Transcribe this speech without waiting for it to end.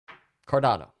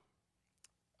Cardano.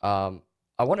 Um,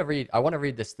 I want to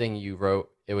read this thing you wrote.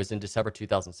 It was in December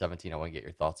 2017. I want to get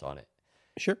your thoughts on it.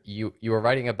 Sure. You were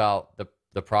writing about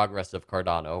the progress of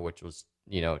Cardano, which was,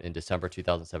 in December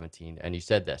 2017, and you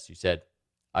said this. You said,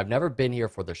 "I've never been here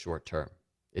for the short term.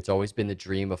 It's always been the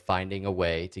dream of finding a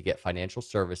way to get financial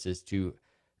services to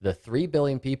the 3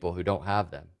 billion people who don't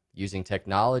have them, using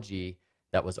technology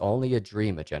that was only a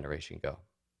dream a generation ago.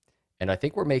 And I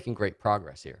think we're making great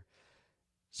progress here."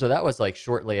 So that was like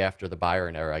shortly after the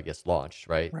Byron era, I guess, launched,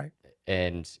 right? Right.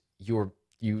 And you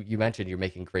mentioned you're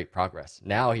making great progress.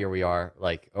 Now here we are,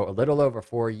 like a little over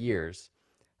 4 years.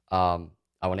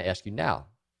 I want to ask you now,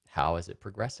 how is it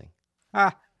progressing?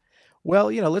 Ah, well,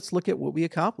 let's look at what we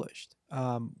accomplished.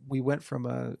 We went from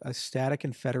a static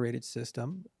and federated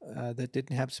system that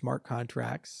didn't have smart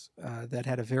contracts, that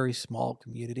had a very small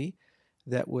community,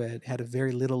 had a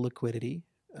very little liquidity,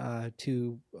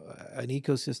 to an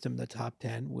ecosystem in the top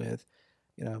 10 with,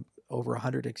 over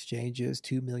 100 exchanges,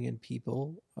 2 million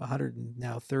people, 100 and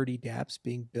now 30 dApps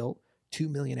being built, 2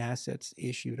 million assets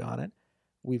issued on it.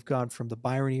 We've gone from the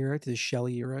Byron era to the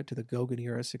Shelley era to the Goguen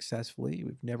era successfully.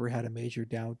 We've never had a major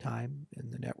downtime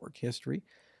in the network history.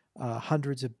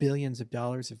 Hundreds of billions of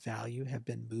dollars of value have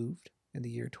been moved in the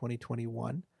year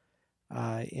 2021.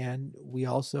 And we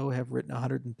also have written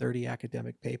 130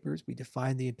 academic papers. We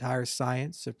defined the entire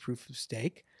science of proof of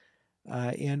stake.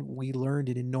 And we learned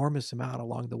an enormous amount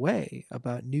along the way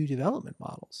about new development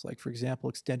models, like, for example,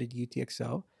 extended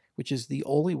UTXO, which is the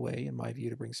only way, in my view,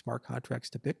 to bring smart contracts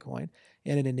to Bitcoin.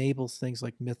 And it enables things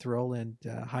like Mithril and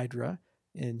Hydra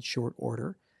in short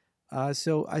order.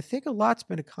 So I think a lot's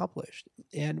been accomplished.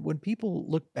 And when people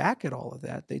look back at all of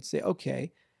that, they'd say,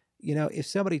 okay, if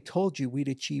somebody told you we'd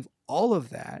achieve all of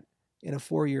that in a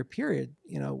 4-year period,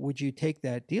 would you take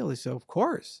that deal? They say, of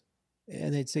course.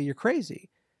 And they'd say, you're crazy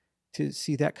to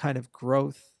see that kind of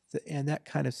growth and that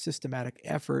kind of systematic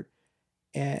effort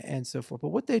and so forth. But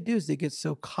what they do is they get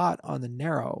so caught on the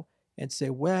narrow and say,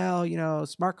 well,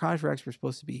 smart contracts were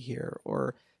supposed to be here,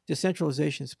 or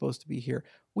decentralization is supposed to be here.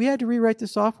 We had to rewrite the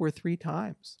software 3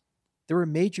 times. There were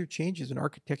major changes in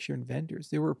architecture and vendors.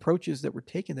 There were approaches that were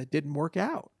taken that didn't work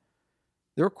out.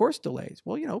 There were course delays.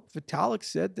 Well, Vitalik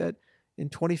said that in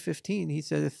 2015, he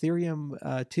said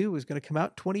Ethereum 2 was going to come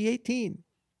out in 2018.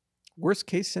 Worst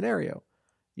case scenario,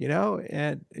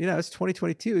 and it's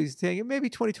 2022. He's saying maybe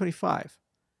 2025.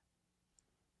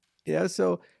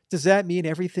 So does that mean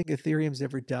everything Ethereum's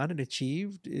ever done and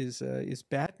achieved is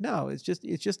bad? No, it's just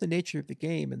the nature of the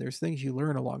game, and there's things you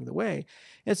learn along the way.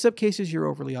 In some cases, you're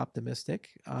overly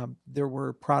optimistic. There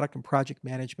were product and project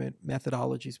management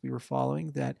methodologies we were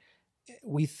following that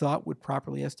we thought would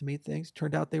properly estimate things.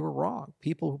 Turned out they were wrong.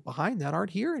 People behind that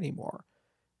aren't here anymore.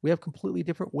 We have completely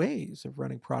different ways of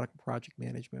running product and project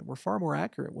management. We're far more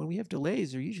accurate. When we have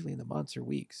delays, they're usually in the months or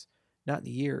weeks, not in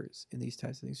the years in these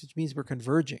types of things, which means we're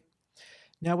converging.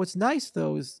 Now, what's nice,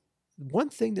 though, is one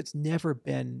thing that's never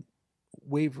been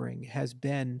wavering has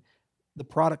been the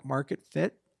product market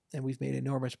fit, and we've made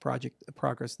enormous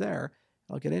progress there.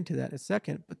 I'll get into that in a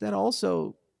second. But then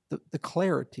also the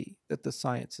clarity that the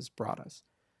science has brought us.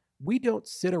 We don't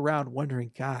sit around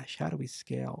wondering, gosh, how do we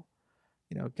scale?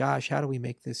 Gosh, how do we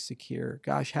make this secure?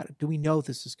 Gosh, how do we know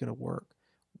this is going to work?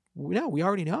 No, we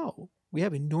already know. We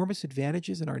have enormous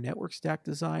advantages in our network stack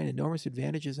design, enormous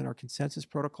advantages in our consensus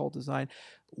protocol design.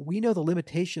 We know the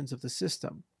limitations of the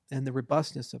system and the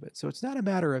robustness of it. So it's not a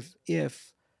matter of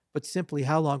if, but simply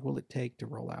how long will it take to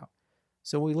roll out.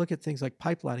 So when we look at things like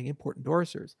pipelining, import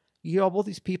endorsers, you have all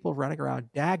these people running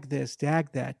around, DAG this,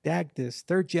 DAG that, DAG this,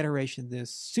 third generation this,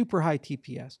 super high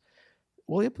TPS.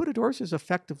 Well, input endorsers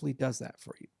effectively does that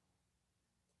for you.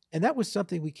 And that was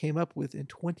something we came up with in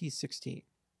 2016.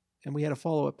 And we had a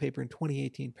follow-up paper in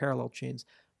 2018, Parallel Chains.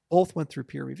 Both went through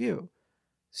peer review.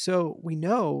 So we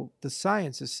know the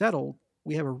science is settled.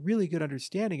 We have a really good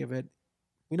understanding of it.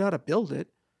 We know how to build it.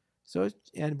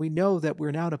 And we know that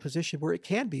we're now in a position where it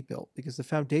can be built because the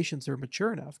foundations are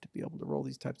mature enough to be able to roll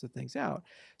these types of things out.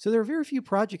 So there are very few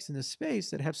projects in this space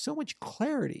that have so much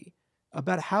clarity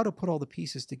about how to put all the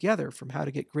pieces together, from how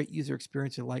to get great user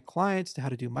experience in light clients to how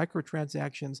to do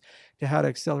microtransactions to how to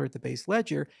accelerate the base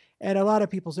ledger. And a lot of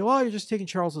people say, well, you're just taking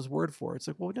Charles's word for it. It's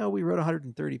like, well, no, we wrote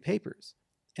 130 papers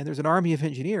and there's an army of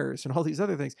engineers and all these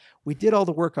other things. We did all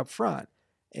the work up front.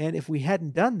 And if we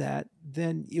hadn't done that,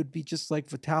 then it would be just like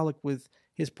Vitalik with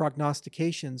his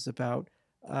prognostications about,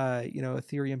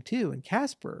 Ethereum 2 and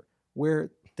Casper,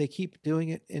 where they keep doing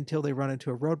it until they run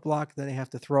into a roadblock. Then they have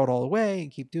to throw it all away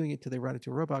and keep doing it until they run into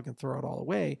a roadblock and throw it all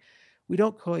away. We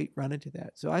don't quite run into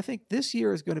that. So I think this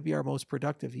year is going to be our most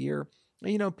productive year.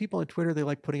 And, people on Twitter, they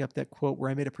like putting up that quote where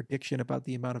I made a prediction about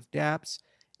the amount of dApps.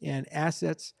 and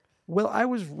assets. Well, I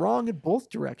was wrong in both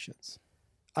directions.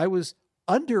 I was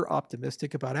under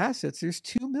optimistic about assets. There's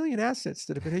 2 million assets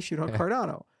that have been issued on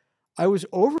Cardano. I was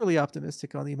overly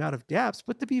optimistic on the amount of dApps,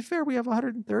 but to be fair, we have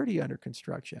 130 under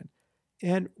construction.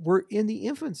 And we're in the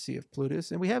infancy of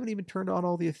Plutus, and we haven't even turned on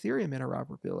all the Ethereum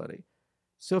interoperability.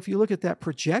 So if you look at that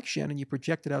projection and you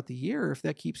project it out the year, if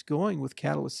that keeps going with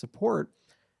Catalyst support,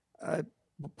 we're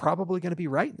probably going to be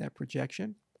right in that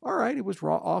projection. All right, it was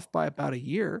off by about a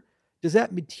year. Does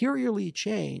that materially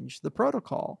change the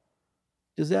protocol?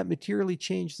 Does that materially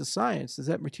change the science? Does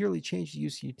that materially change the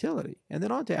use of utility? And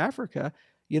then on to Africa.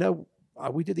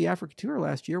 We did the Africa tour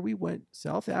last year. We went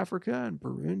South Africa and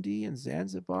Burundi and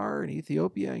Zanzibar and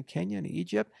Ethiopia and Kenya and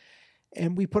Egypt.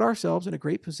 And we put ourselves in a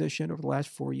great position over the last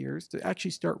 4 years to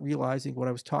actually start realizing what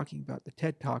I was talking about, the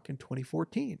TED Talk in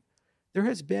 2014. There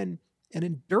has been an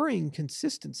enduring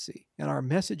consistency in our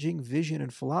messaging, vision,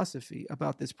 and philosophy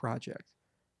about this project.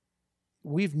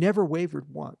 We've never wavered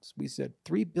once. We said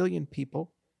 3 billion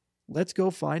people, let's go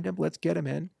find them, let's get them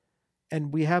in.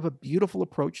 And we have a beautiful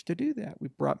approach to do that.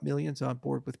 We've brought millions on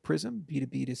board with Prism,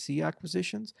 B2B2C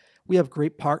acquisitions. We have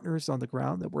great partners on the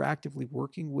ground that we're actively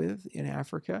working with in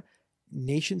Africa,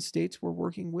 nation states we're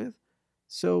working with.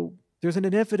 So there's an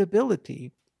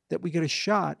inevitability that we get a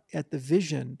shot at the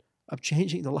vision of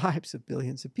changing the lives of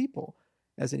billions of people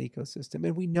as an ecosystem.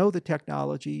 And we know the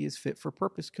technology is fit for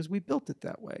purpose because we built it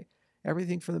that way.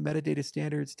 Everything from the metadata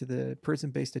standards to the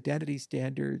Prism-based identity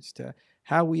standards to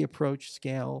how we approach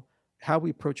scale, how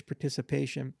we approach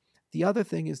participation. The other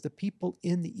thing is the people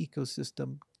in the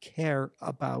ecosystem care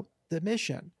about the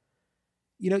mission.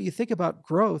 You think about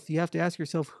growth, you have to ask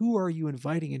yourself, who are you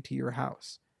inviting into your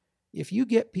house? If you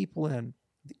get people in,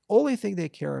 the only thing they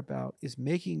care about is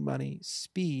making money,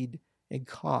 speed, and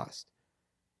cost.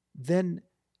 Then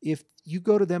if you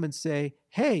go to them and say,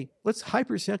 hey, let's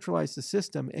hyper-centralize the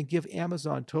system and give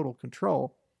Amazon total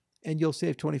control, and you'll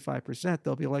save 25%,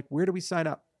 they'll be like, where do we sign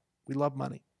up? We love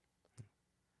money.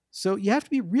 So you have to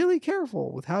be really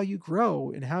careful with how you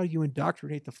grow and how you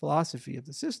indoctrinate the philosophy of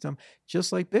the system,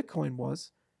 just like Bitcoin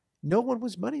was. No one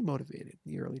was money motivated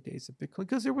in the early days of Bitcoin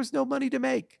because there was no money to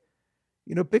make.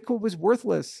 Bitcoin was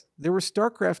worthless. There were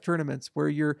StarCraft tournaments where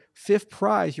your fifth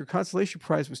prize, your consolation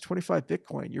prize was 25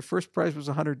 Bitcoin. Your first prize was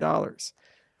 $100.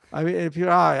 I mean, if you're,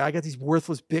 I got these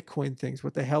worthless Bitcoin things.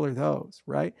 What the hell are those,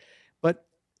 right? But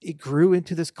it grew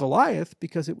into this Goliath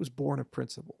because it was born of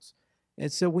principles.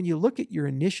 And so when you look at your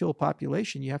initial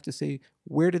population, you have to say,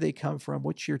 where do they come from?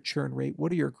 What's your churn rate?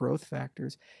 What are your growth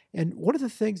factors? And one of the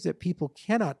things that people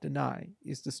cannot deny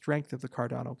is the strength of the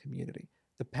Cardano community,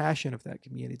 the passion of that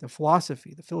community, the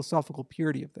philosophy, the philosophical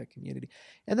purity of that community,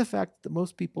 and the fact that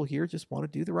most people here just want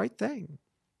to do the right thing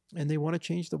and they want to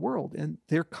change the world. And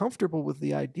they're comfortable with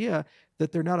the idea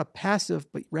that they're not a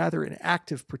passive, but rather an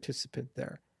active participant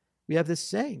there. We have this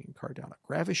saying in Cardano,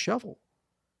 grab a shovel.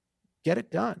 Get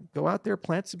it done. Go out there,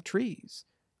 plant some trees.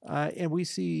 And we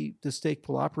see the stake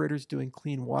pool operators doing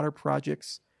clean water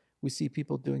projects. We see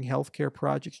people doing healthcare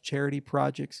projects, charity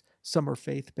projects. Some are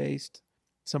faith-based.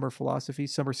 Some are philosophy.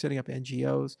 Some are setting up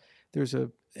NGOs. There's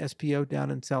a SPO down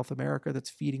in South America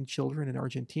that's feeding children in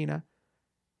Argentina.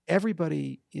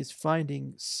 Everybody is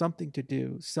finding something to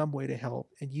do, some way to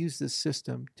help, and use this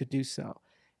system to do so.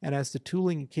 And as the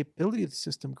tooling and capability of the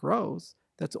system grows,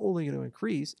 that's only going to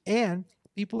increase. And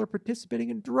people are participating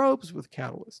in droves with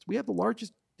Catalyst. We have the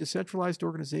largest decentralized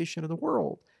organization in the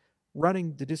world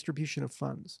running the distribution of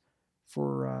funds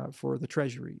for the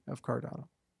treasury of Cardano.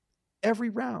 Every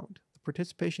round, the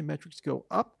participation metrics go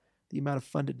up. The amount of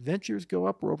funded ventures go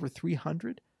up. We're over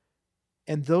 300.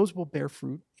 And those will bear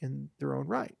fruit in their own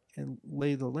right and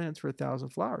lay the lands for 1,000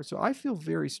 flowers. So I feel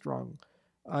very strong.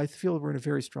 I feel we're in a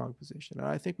very strong position. And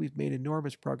I think we've made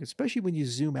enormous progress, especially when you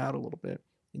zoom out a little bit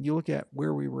and you look at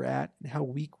where we were at and how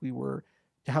weak we were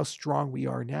to how strong we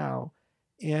are now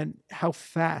and how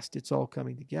fast it's all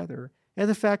coming together. And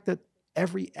the fact that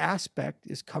every aspect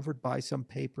is covered by some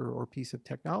paper or piece of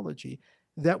technology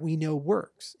that we know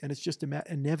works. And it's just an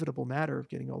inevitable matter of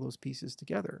getting all those pieces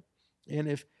together. And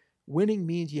if winning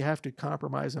means you have to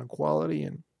compromise on quality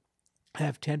and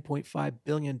have $10.5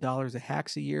 billion of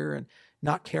hacks a year and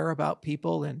not care about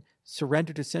people and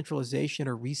surrender to centralization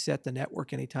or reset the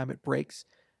network anytime it breaks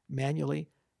manually,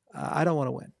 I don't want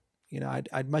to win.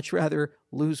 I'd much rather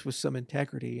lose with some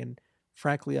integrity. And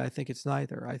frankly, I think it's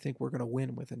neither. I think we're going to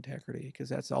win with integrity because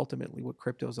that's ultimately what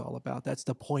crypto is all about. That's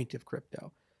the point of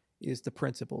crypto, is the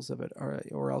principles of it,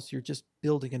 or else you're just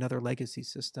building another legacy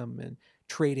system and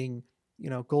trading,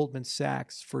 Goldman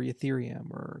Sachs for Ethereum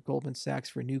or Goldman Sachs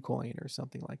for Newcoin or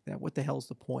something like that. What the hell's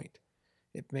the point?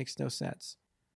 It makes no sense.